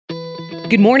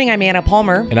Good morning, I'm Anna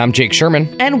Palmer. And I'm Jake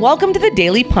Sherman. And welcome to the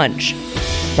Daily Punch,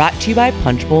 brought to you by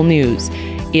Punchbowl News.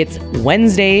 It's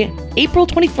Wednesday, April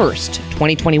 21st,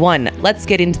 2021. Let's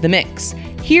get into the mix.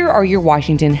 Here are your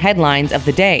Washington headlines of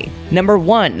the day. Number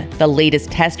 1, the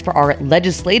latest test for our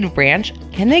legislative branch.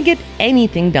 Can they get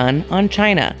anything done on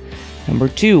China? Number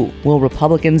 2, will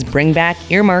Republicans bring back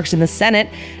earmarks in the Senate?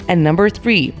 And number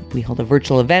 3, we held a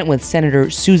virtual event with Senator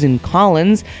Susan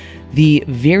Collins, the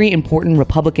very important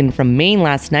Republican from Maine,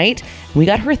 last night. We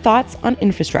got her thoughts on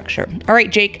infrastructure. All right,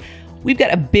 Jake, we've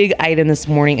got a big item this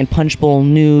morning in Punchbowl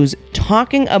News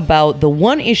talking about the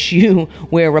one issue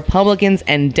where Republicans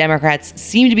and Democrats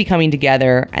seem to be coming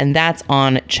together, and that's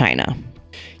on China.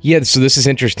 Yeah, so this is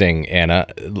interesting, Anna.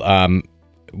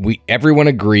 Everyone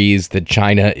agrees that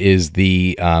China is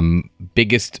the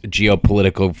biggest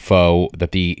geopolitical foe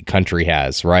that the country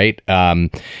has, right?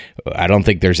 I don't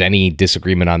think there's any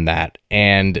disagreement on that,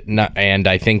 and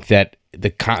I think that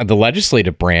the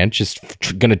legislative branch is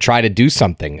going to try to do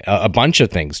something, a bunch of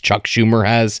things. Chuck Schumer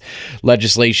has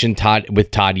legislation, Todd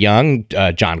Young,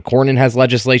 John Cornyn has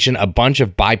legislation, a bunch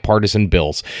of bipartisan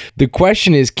bills. The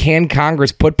question is, can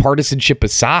Congress put partisanship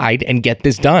aside and get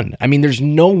this done? I mean, there's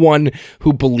no one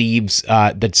who believes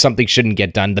that something shouldn't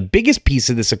get done. The biggest piece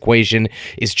of this equation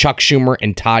is Chuck Schumer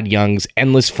and Todd Young's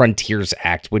Endless Frontiers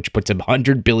Act, which puts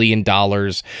 $100 billion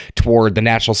toward the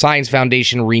National Science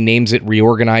Foundation, renames it,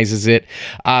 reorganizes it.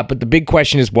 But the big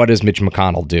question is, what does Mitch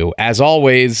McConnell do? As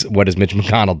always, what does Mitch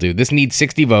McConnell do? This needs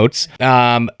 60 votes.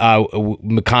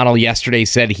 McConnell yesterday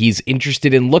said he's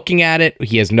interested in looking at it.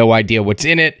 He has no idea what's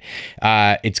in it.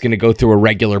 It's going to go through a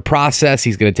regular process.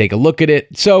 He's going to take a look at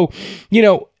it. So,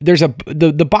 there's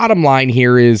the bottom line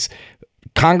here is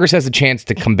Congress has a chance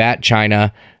to combat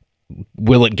China.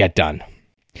 Will it get done?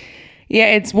 Yeah,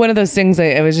 it's one of those things.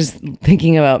 I was just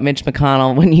thinking about Mitch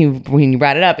McConnell when you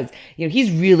brought it up. It's,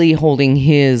 he's really holding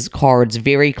his cards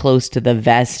very close to the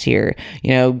vest here.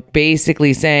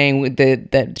 Basically saying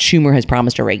that Schumer has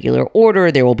promised a regular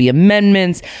order. There will be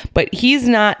amendments, but he's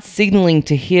not signaling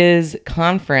to his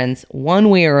conference one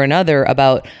way or another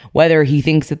about whether he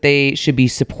thinks that they should be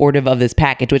supportive of this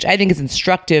package, which I think is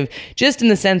instructive just in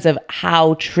the sense of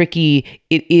how tricky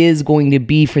it is going to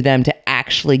be for them to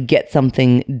actually get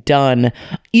something done,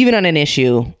 even on an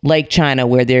issue like China,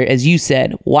 where there, as you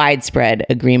said, widespread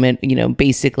agreement,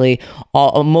 basically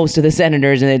most of the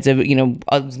senators, and it's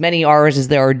as many R's as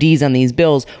there are D's on these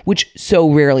bills, which so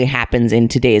rarely happens in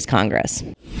today's Congress.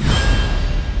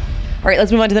 All right,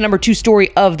 let's move on to the number 2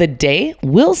 story of the day.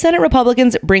 Will Senate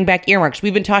Republicans bring back earmarks?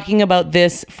 We've been talking about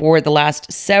this for the last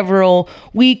several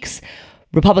weeks.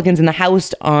 Republicans in the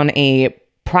House on a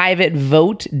private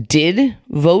vote did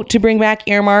vote to bring back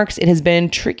earmarks. It has been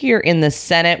trickier in the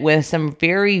Senate with some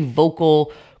very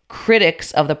vocal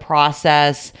critics of the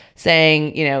process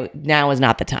saying, now is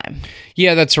not the time.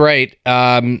 Yeah, that's right.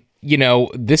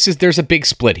 There's a big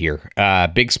split here.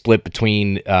 Big split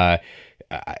between kind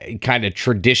of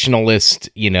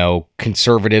traditionalist,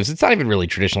 conservatives. It's not even really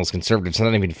traditionalist conservatives. It's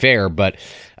not even fair, but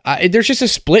there's just a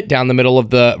split down the middle of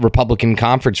the Republican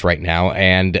conference right now.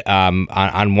 And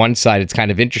on one side, it's kind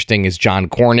of interesting, is John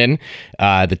Cornyn,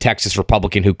 the Texas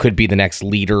Republican who could be the next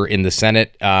leader in the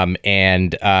Senate.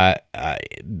 And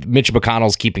Mitch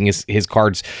McConnell's keeping his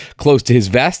cards close to his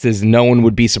vest, as no one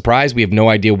would be surprised. We have no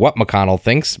idea what McConnell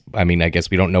thinks. I mean, I guess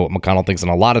we don't know what McConnell thinks on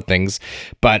a lot of things.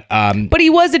 But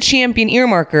he was a champion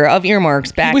earmarker of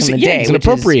earmarks back in the day. He's an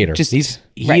appropriator.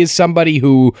 He is somebody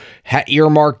who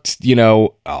earmarked,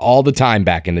 all the time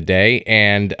back in the day,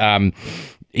 and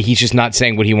he's just not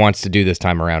saying what he wants to do this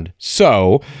time around.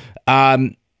 So,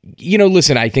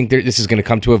 listen, I think this is going to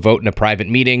come to a vote in a private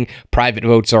meeting. Private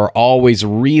votes are always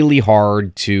really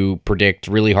hard to predict,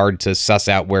 really hard to suss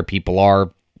out where people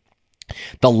are.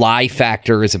 The lie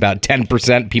factor is about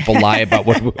 10%. People lie about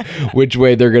which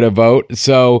way they're going to vote.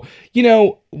 So,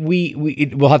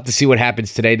 we'll have to see what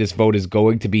happens today. This vote is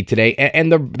going to be today. And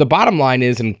the bottom line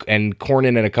is, and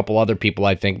Cornyn and a couple other people,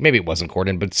 I think, maybe it wasn't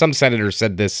Cornyn, but some senators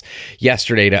said this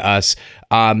yesterday to us.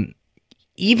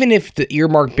 Even if the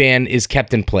earmark ban is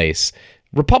kept in place,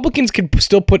 Republicans can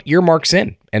still put earmarks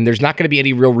in, and there's not going to be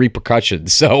any real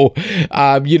repercussions. So,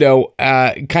 kind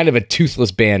of a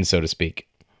toothless ban, so to speak.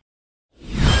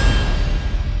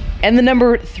 And the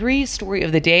number 3 story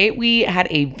of the day, we had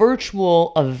a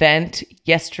virtual event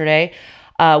yesterday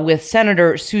with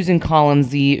Senator Susan Collins,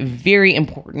 the very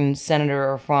important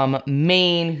senator from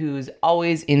Maine, who's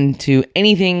always into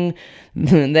anything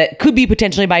that could be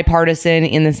potentially bipartisan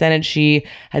in the Senate. She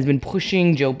has been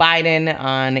pushing Joe Biden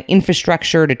on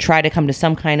infrastructure to try to come to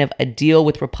some kind of a deal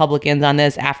with Republicans on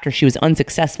this after she was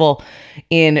unsuccessful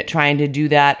in trying to do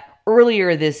that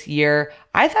earlier this year,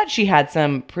 I thought she had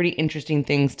some pretty interesting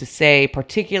things to say,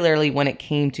 particularly when it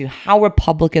came to how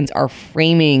Republicans are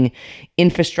framing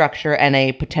infrastructure and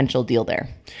a potential deal there.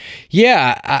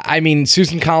 Yeah, I mean,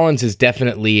 Susan Collins is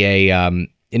definitely an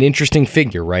interesting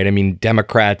figure, right? I mean,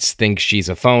 Democrats think she's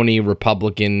a phony.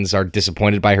 Republicans are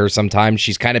disappointed by her sometimes.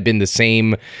 She's kind of been the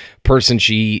same person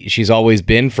she's always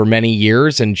been for many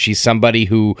years, and she's somebody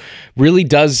who really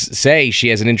does say she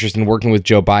has an interest in working with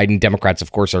Joe Biden. Democrats,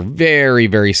 of course, are very,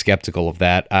 very skeptical of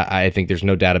that. I think there's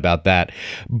no doubt about that.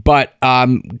 But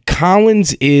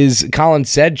Collins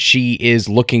said she is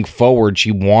looking forward.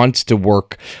 She wants to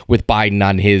work with Biden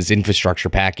on his infrastructure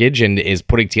package and is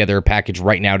putting together a package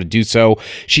right now to do so.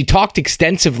 She talked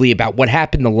extensively about what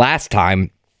happened the last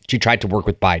time she tried to work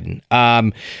with Biden.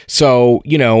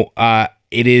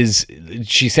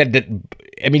 She said that,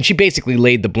 I mean, she basically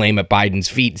laid the blame at Biden's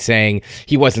feet, saying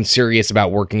he wasn't serious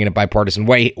about working in a bipartisan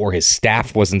way, or his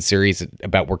staff wasn't serious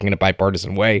about working in a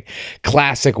bipartisan way.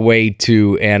 Classic way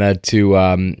to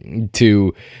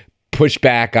push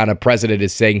back on a president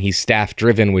is saying he's staff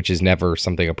driven, which is never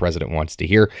something a president wants to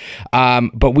hear.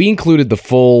 But we included the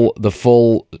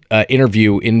full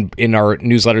interview in our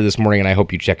newsletter this morning, and I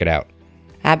hope you check it out.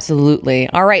 Absolutely.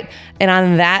 All right. And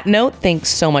on that note, thanks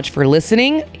so much for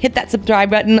listening. Hit that subscribe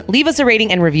button, leave us a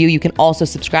rating and review. You can also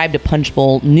subscribe to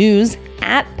Punchbowl News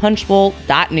at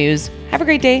punchbowl.news. Have a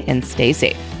great day and stay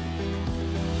safe.